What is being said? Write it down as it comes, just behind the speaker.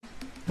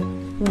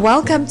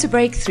Welcome to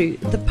Breakthrough,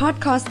 the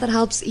podcast that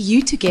helps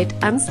you to get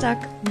unstuck,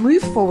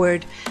 move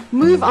forward,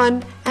 move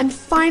on, and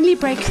finally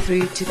break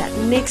through to that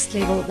next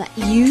level that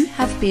you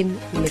have been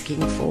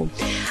looking for.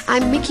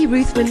 I'm Mickey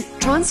Ruthman,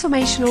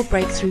 transformational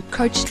breakthrough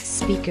coach,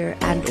 speaker,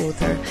 and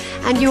author,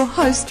 and your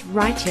host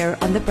right here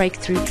on the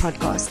Breakthrough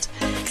podcast.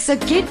 So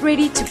get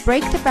ready to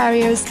break the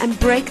barriers and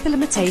break the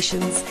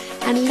limitations,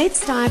 and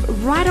let's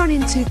dive right on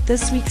into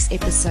this week's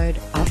episode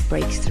of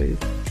Breakthrough.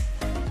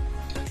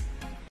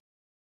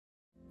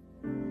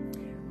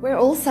 We're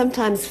all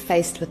sometimes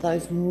faced with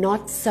those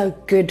not so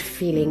good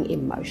feeling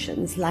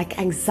emotions like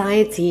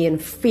anxiety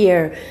and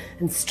fear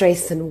and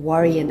stress and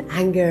worry and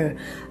anger,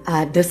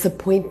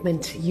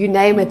 disappointment, you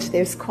name it.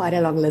 There's quite a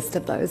long list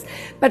of those.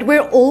 But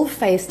we're all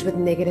faced with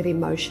negative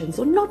emotions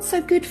or not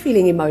so good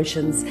feeling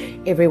emotions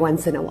every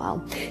once in a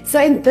while.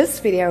 So in this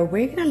video,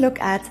 we're going to look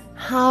at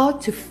how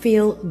to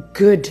feel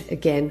good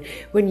again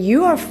when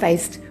you are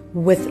faced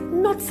with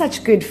not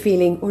such good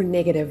feeling or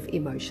negative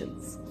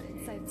emotions.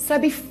 So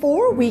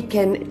before we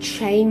can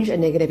change a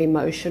negative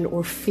emotion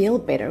or feel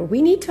better,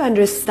 we need to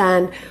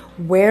understand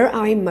where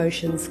our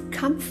emotions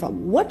come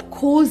from. What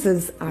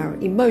causes our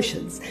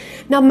emotions?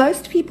 Now,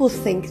 most people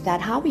think that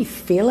how we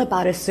feel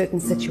about a certain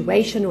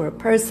situation or a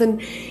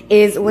person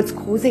is what's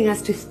causing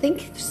us to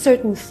think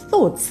certain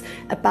thoughts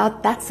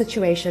about that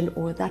situation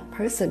or that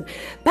person.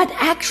 But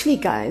actually,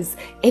 guys,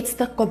 it's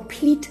the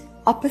complete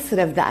opposite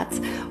of that.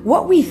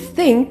 What we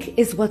think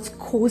is what's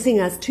causing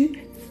us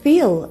to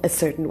feel a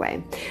certain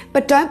way.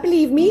 But don't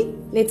believe me,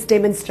 let's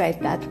demonstrate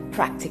that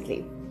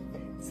practically.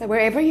 So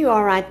wherever you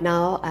are right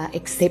now,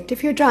 except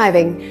if you're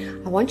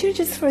driving, I want you to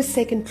just for a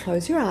second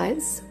close your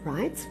eyes,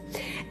 right?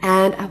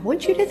 And I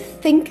want you to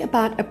think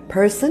about a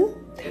person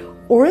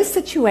or a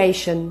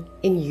situation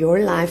in your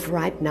life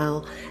right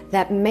now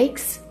that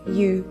makes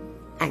you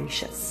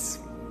anxious.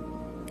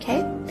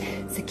 Okay,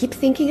 so keep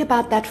thinking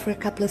about that for a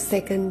couple of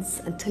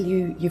seconds until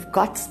you've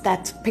got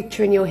that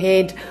picture in your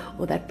head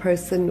or that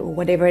person or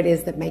whatever it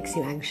is that makes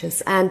you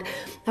anxious. And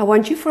I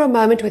want you for a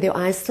moment with your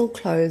eyes still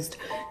closed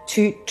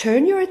to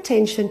turn your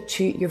attention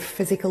to your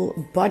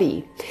physical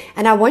body.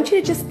 And I want you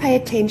to just pay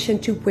attention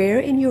to where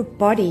in your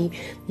body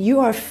you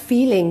are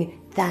feeling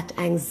that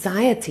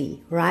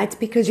anxiety, right?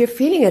 Because you're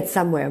feeling it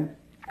somewhere.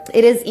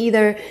 It is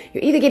you're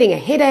either getting a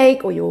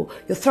headache or your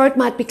throat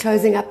might be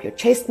closing up, your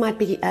chest might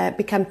be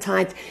become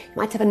tight, you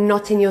might have a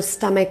knot in your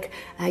stomach,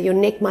 your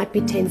neck might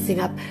be tensing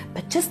up.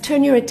 But just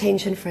turn your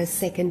attention for a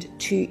second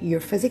to your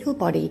physical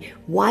body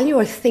while you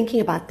are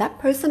thinking about that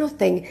person or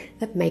thing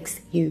that makes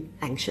you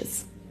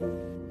anxious.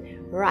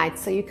 Right,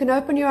 so you can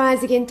open your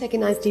eyes again, take a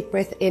nice deep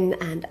breath in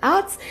and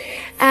out.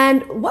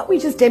 And what we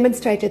just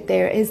demonstrated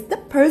there is the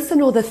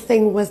person or the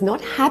thing was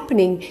not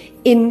happening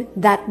in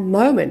that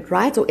moment,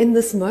 right? Or in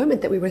this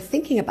moment that we were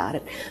thinking about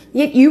it.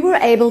 Yet you were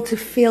able to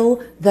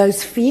feel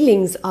those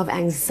feelings of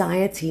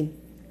anxiety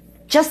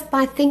just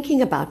by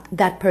thinking about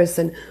that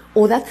person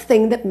or that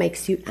thing that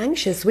makes you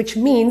anxious, which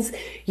means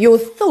your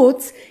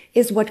thoughts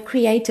is what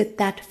created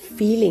that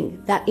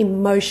feeling, that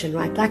emotion,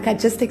 right? Like I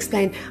just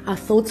explained, our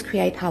thoughts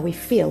create how we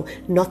feel,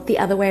 not the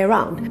other way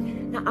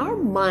around. Now, our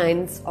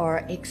minds are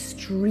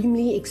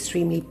extremely,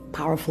 extremely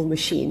powerful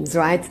machines,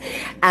 right?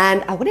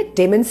 And I want to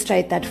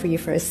demonstrate that for you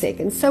for a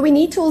second. So we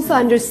need to also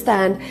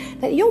understand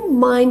that your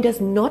mind does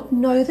not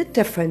know the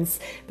difference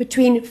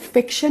between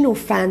fiction or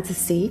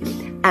fantasy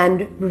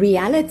and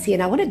reality.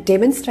 And I want to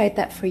demonstrate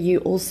that for you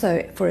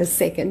also for a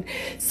second.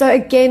 So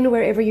again,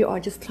 wherever you are,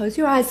 just close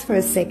your eyes for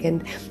a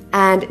second.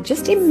 And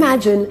just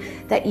imagine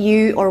that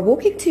you are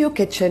walking to your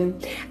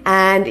kitchen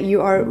and you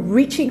are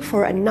reaching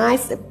for a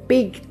nice,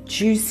 big,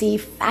 juicy,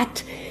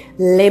 fat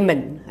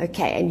lemon.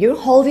 Okay, and you're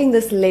holding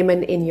this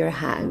lemon in your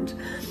hand.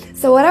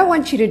 So what I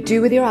want you to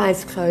do with your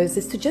eyes closed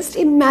is to just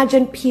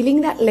imagine peeling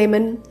that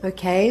lemon,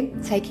 okay,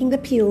 taking the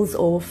peels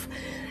off,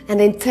 and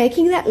then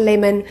taking that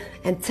lemon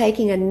and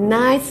taking a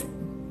nice,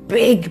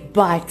 big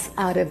bite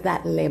out of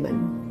that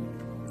lemon.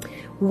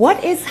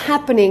 What is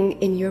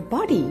happening in your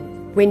body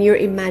when you're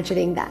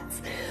imagining that?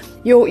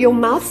 Your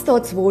mouth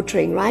starts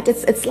watering, right?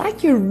 It's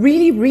like you're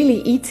really,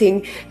 really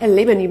eating a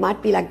lemon. You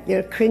might be like,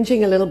 you're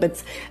cringing a little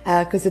bit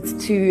because it's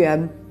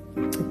too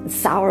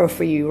sour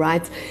for you,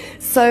 right?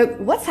 So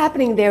what's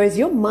happening there is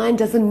your mind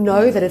doesn't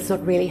know that it's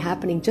not really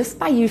happening. Just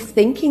by you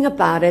thinking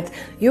about it,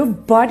 your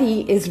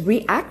body is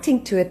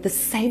reacting to it the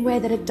same way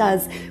that it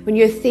does. When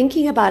you're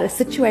thinking about a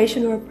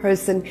situation or a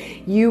person,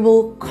 you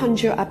will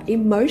conjure up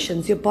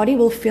emotions. Your body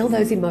will feel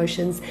those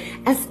emotions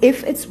as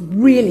if it's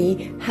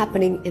really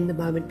happening in the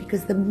moment,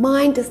 because the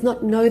mind does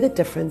not know the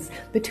difference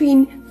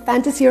between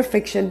fantasy or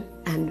fiction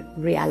and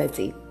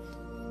reality.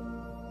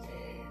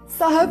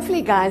 So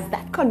hopefully, guys,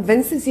 that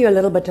convinces you a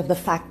little bit of the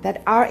fact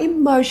that our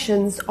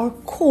emotions are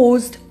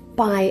caused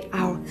by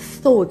our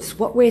thoughts,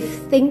 what we're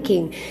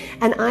thinking.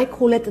 And I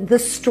call it the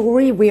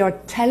story we are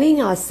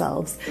telling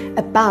ourselves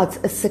about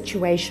a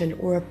situation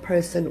or a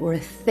person or a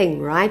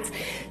thing, right?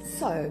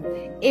 So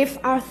if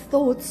our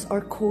thoughts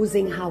are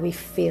causing how we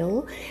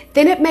feel,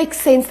 then it makes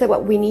sense that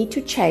what we need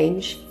to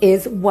change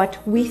is what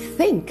we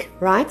think,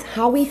 right?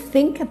 How we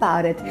think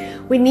about it.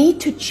 We need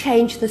to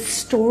change the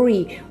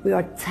story we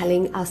are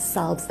telling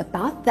ourselves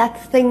about that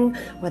thing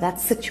or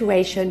that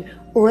situation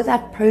or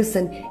that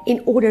person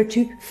in order to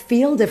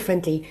feel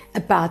differently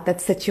about that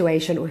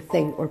situation or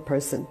thing or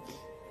person.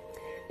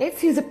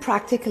 Let's use a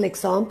practical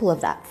example of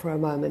that for a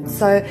moment.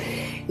 So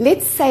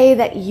let's say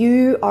that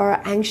you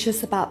are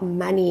anxious about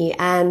money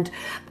and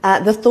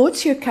the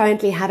thoughts you're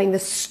currently having, the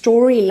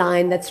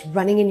storyline that's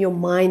running in your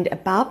mind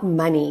about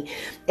money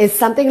is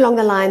something along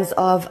the lines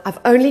of, I've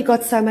only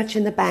got so much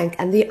in the bank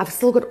and I've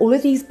still got all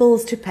of these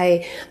bills to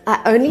pay.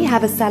 I only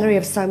have a salary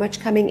of so much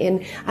coming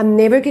in. I'm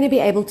never going to be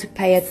able to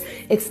pay it.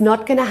 It's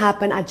not going to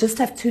happen. I just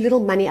have too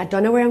little money. I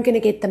don't know where I'm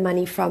going to get the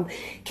money from.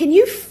 Can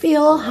you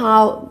feel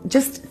how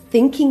just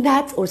thinking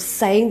that or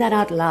saying that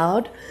out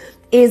loud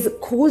is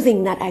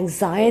causing that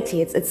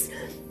anxiety? It's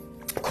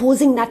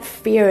causing that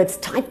fear. It's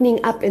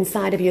tightening up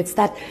inside of you. It's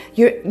that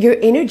your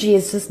energy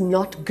is just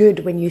not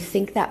good when you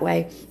think that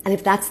way. And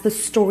if that's the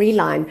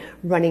storyline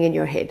running in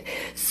your head.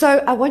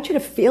 So I want you to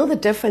feel the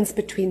difference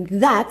between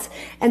that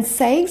and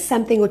saying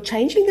something or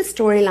changing the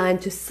storyline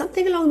to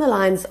something along the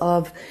lines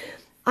of,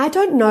 I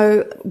don't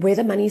know where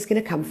the money is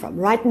going to come from.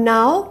 Right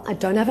now, I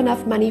don't have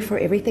enough money for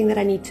everything that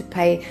I need to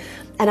pay,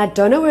 and I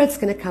don't know where it's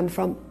going to come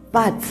from,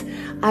 but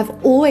I've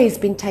always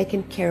been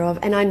taken care of,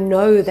 and I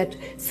know that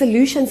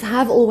solutions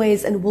have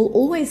always and will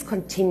always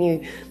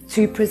continue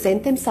to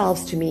present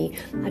themselves to me.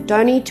 I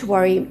don't need to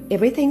worry.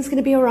 Everything's going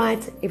to be all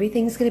right.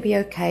 Everything's going to be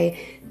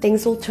okay.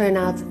 Things will turn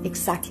out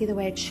exactly the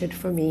way it should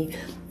for me.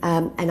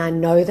 And I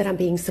know that I'm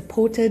being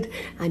supported.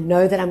 I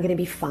know that I'm going to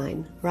be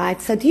fine, right?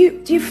 So do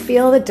you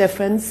feel the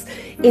difference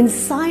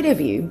inside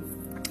of you?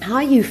 How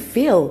you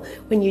feel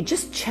when you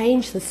just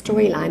change the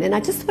storyline. And I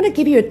just want to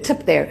give you a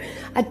tip there.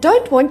 I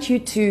don't want you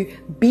to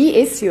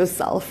BS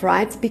yourself,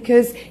 right?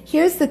 Because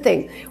here's the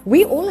thing.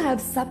 We all have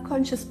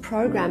subconscious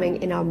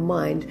programming in our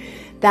mind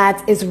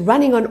that is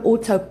running on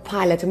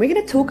autopilot. And we're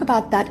going to talk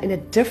about that in a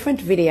different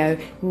video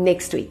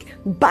next week.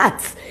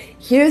 But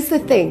here's the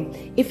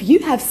thing. If you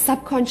have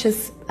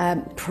subconscious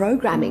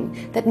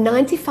programming that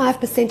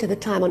 95% of the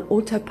time on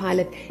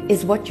autopilot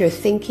is what you're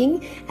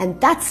thinking, and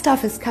that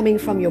stuff is coming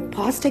from your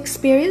past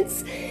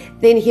experience,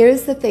 then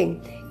here's the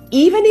thing.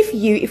 Even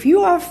if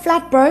you are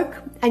flat broke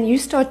and you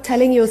start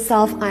telling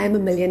yourself, I am a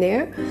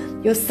millionaire,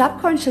 your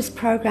subconscious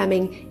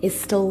programming is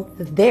still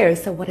there.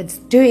 So what it's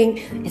doing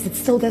is it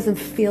still doesn't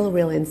feel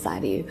real inside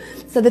of you.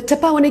 So the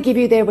tip I want to give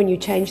you there when you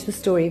change the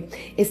story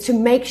is to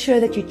make sure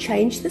that you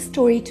change the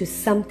story to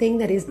something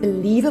that is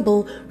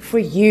believable for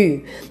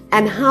you.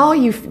 And how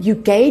you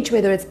gauge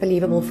whether it's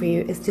believable for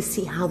you is to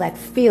see how that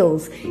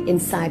feels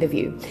inside of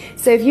you.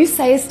 So if you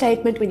say a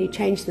statement when you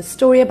change the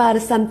story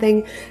about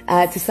something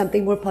to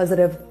something more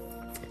positive,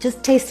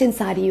 just test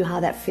inside of you how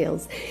that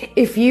feels.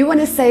 If you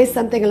want to say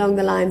something along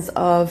the lines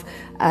of,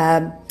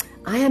 I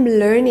am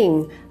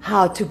learning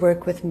how to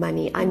work with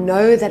money. I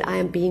know that I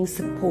am being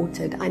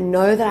supported. I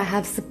know that I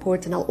have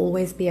support and I'll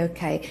always be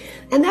okay.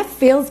 And that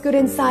feels good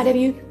inside of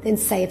you, then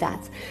say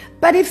that.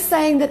 But if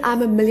saying that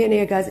I'm a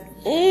millionaire goes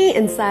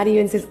inside of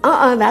you and says,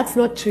 that's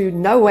not true,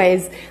 no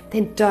ways,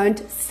 then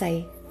don't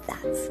say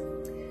that.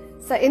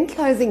 So in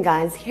closing,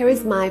 guys, here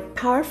is my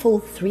powerful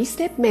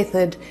 3-step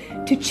method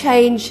to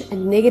change a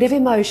negative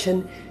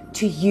emotion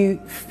to you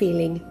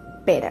feeling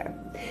better.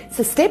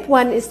 So step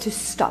 1 is to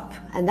stop.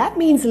 And that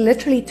means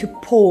literally to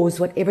pause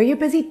whatever you're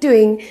busy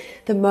doing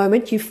the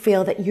moment you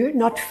feel that you're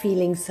not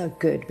feeling so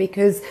good.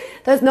 Because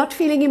those not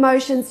feeling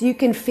emotions, you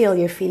can feel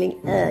you're feeling,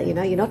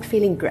 you're not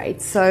feeling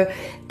great. So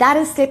that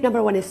is step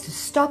number 1, is to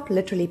stop,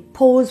 literally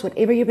pause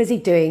whatever you're busy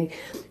doing.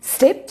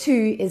 Step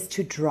 2 is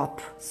to drop.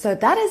 So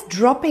that is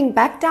dropping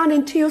back down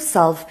into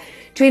yourself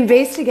to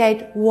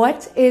investigate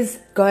what is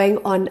going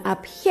on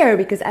up here,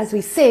 because as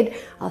we said,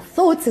 our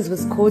thoughts is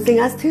what's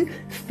causing us to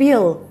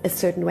feel a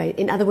certain way.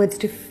 In other words,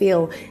 to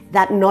feel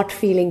that not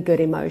feeling good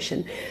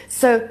emotion.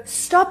 So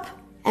stop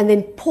and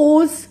then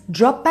pause,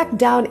 drop back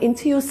down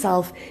into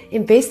yourself,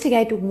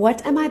 investigate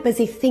what am I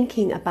busy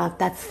thinking about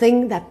that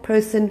thing, that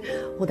person,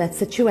 or that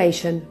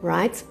situation,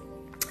 right?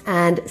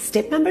 And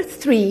step number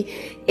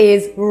 3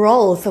 is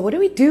roll. So what do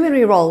we do when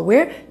we roll?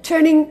 We're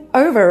turning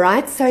over,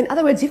 right? So in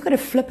other words, you've got to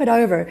flip it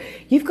over.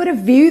 You've got to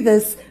view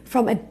this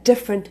from a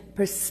different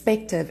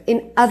perspective.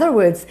 In other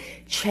words,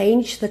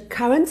 change the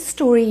current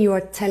story you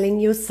are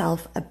telling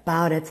yourself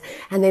about it,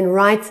 and then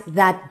write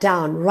that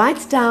down.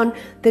 Write down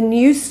the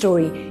new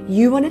story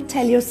you want to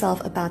tell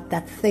yourself about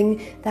that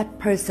thing, that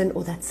person,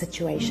 or that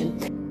situation.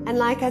 And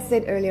like I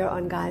said earlier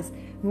on, guys,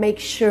 make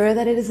sure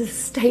that it is a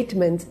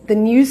statement. The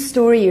new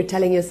story you're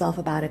telling yourself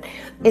about it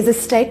is a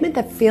statement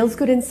that feels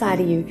good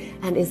inside of you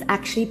and is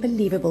actually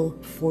believable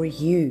for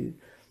you.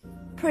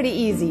 pretty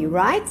easy,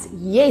 right?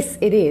 Yes,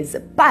 it is.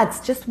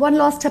 But just one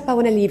last tip I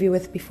want to leave you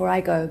with before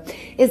I go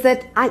is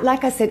that,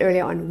 like I said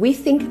earlier on, we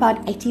think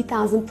about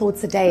 80,000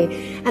 thoughts a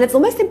day, and it's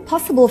almost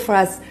impossible for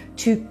us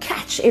to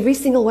catch every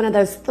single one of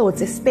those thoughts,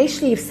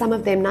 especially if some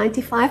of them,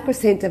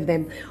 95% of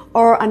them,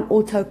 are on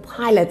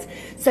autopilot.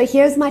 So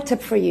here's my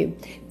tip for you.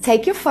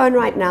 Take your phone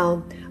right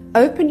now,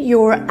 open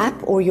your app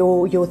or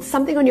your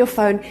something on your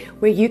phone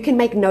where you can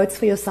make notes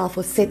for yourself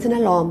or set an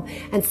alarm,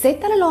 and set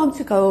that alarm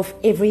to go off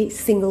every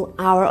single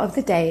hour of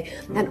the day.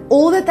 And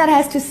all that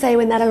has to say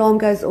when that alarm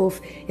goes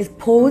off is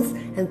pause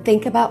and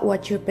think about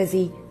what you're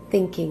busy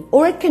thinking.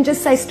 Or it can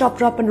just say stop,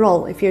 drop, and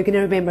roll if you're going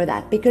to remember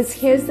that. Because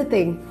here's the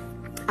thing.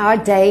 Our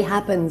day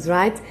happens,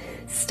 right?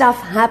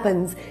 Stuff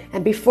happens.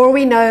 And before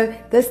we know,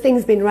 this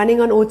thing's been running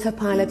on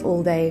autopilot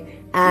all day,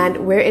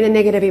 and we're in a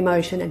negative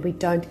emotion and we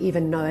don't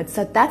even know it.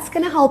 So that's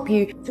going to help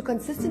you to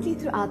consistently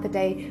throughout the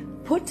day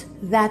put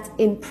that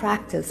in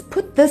practice.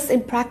 Put this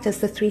in practice,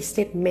 the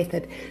 3-step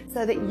method,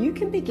 so that you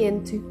can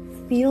begin to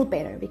feel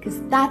better, because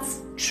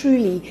that's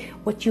truly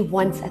what you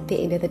want at the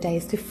end of the day,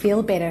 is to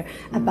feel better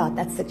about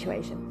that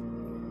situation.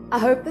 I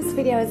hope this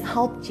video has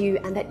helped you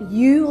and that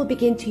you will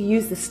begin to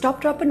use the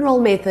stop, drop, and roll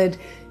method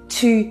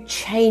to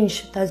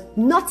change those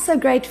not so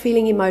great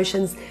feeling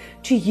emotions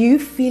to you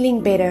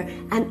feeling better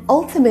and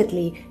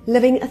ultimately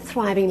living a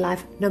thriving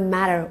life no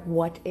matter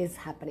what is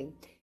happening.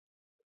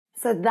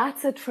 So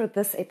that's it for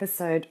this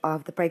episode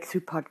of the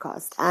Breakthrough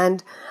Podcast.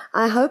 And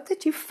I hope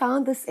that you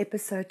found this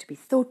episode to be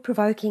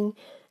thought-provoking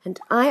and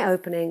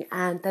eye-opening,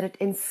 and that it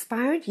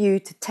inspired you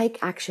to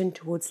take action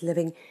towards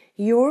living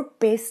your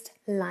best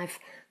life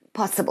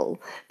possible,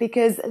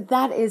 because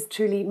that is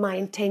truly my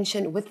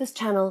intention with this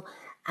channel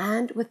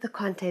and with the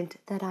content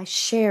that I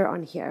share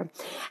on here.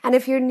 And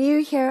if you're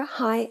new here,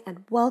 hi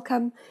and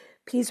welcome.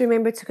 Please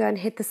remember to go and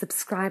hit the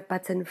subscribe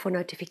button for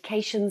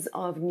notifications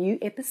of new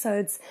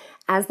episodes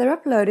as they're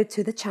uploaded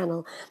to the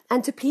channel,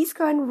 and to please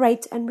go and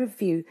rate and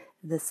review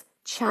this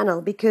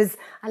channel, because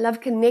I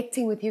love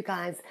connecting with you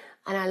guys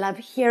and I love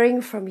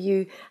hearing from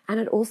you, and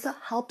it also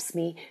helps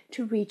me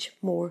to reach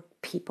more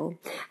people.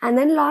 And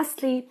then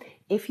lastly,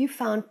 if you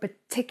found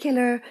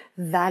particular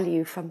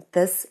value from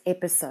this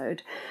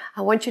episode,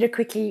 I want you to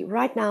quickly,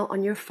 right now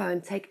on your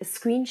phone, take a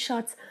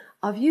screenshot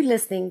of you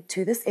listening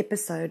to this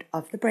episode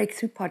of the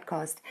Breakthrough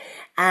Podcast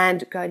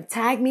and go and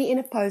tag me in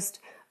a post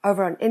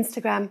over on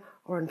Instagram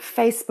or on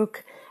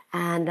Facebook,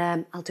 and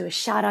I'll do a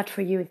shout out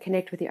for you and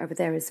connect with you over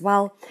there as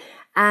well.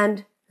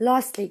 And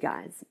lastly,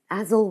 guys,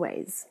 as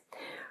always,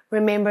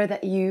 remember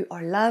that you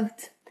are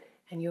loved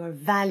and you are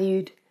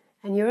valued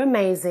and you're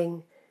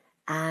amazing,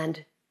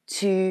 and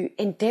to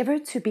endeavor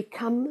to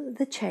become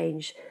the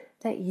change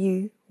that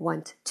you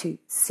want to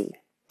see.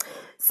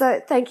 So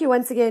thank you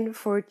once again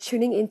for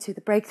tuning into the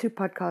Breakthrough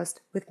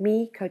Podcast with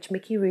me, Coach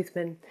Mickey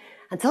Ruthman.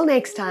 Until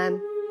next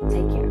time,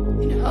 take care.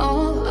 In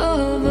all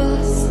of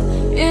us,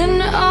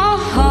 in our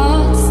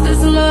hearts,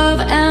 there's love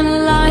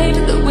and light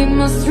that we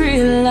must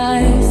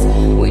realize.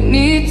 We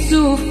need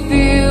to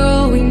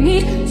feel, we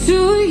need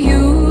to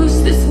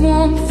use this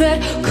warmth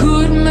that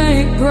could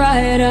make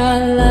bright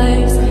our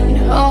lives.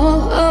 In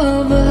all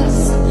of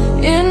us,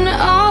 in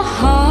our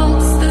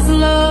hearts, there's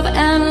love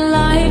and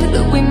light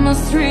that we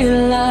must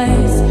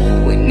realize.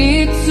 We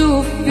need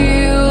to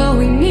feel,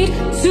 we need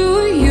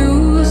to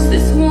use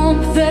this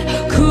warmth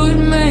that could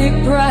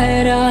make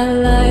bright our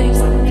lives.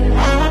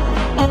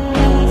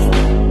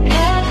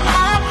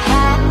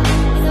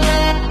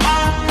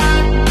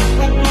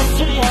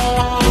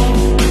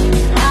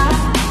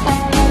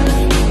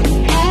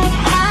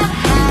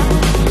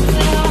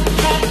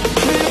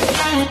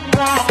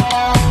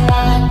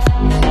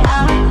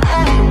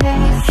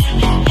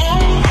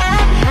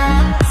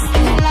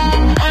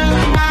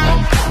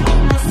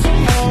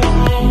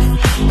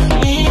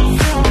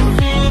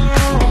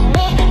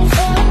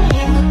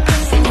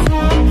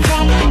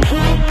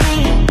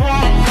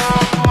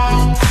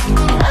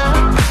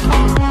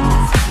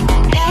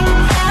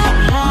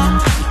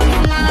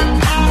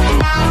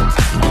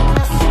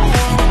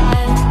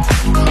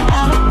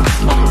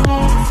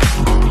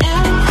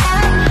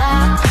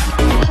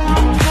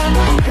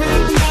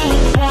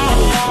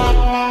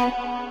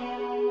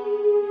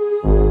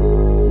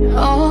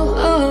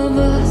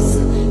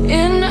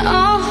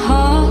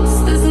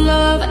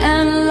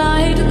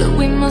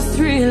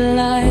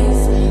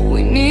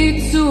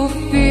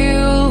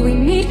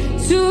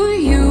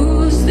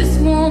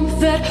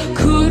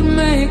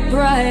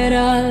 Bright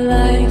our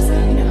lives.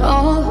 In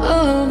all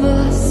of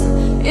us,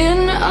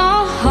 in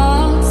our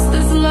hearts,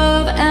 there's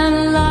love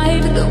and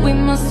light that we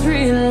must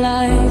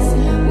realize.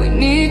 We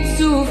need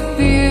to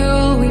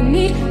feel, we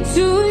need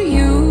to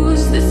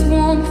use this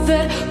warmth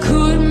that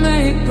could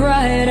make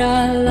bright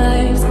our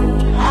lives.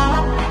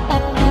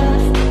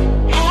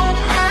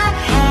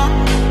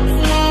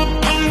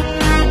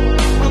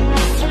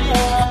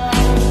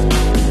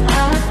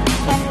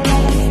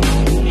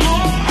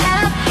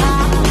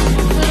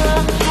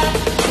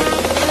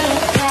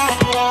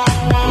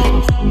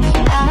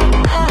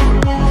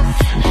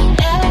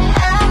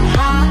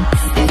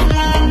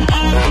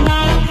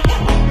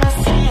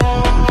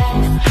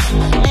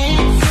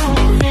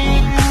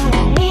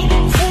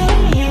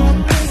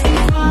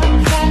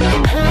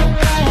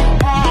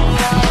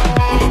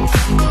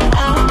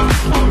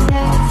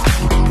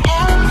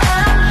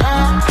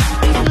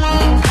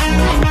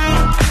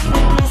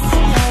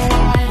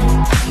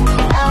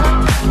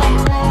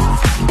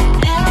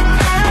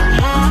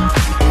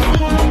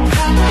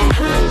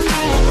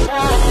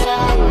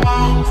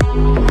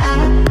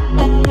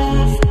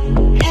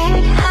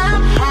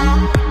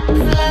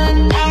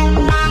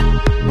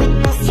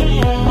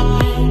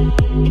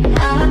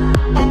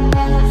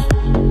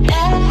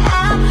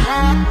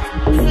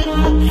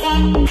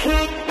 We'll be right back.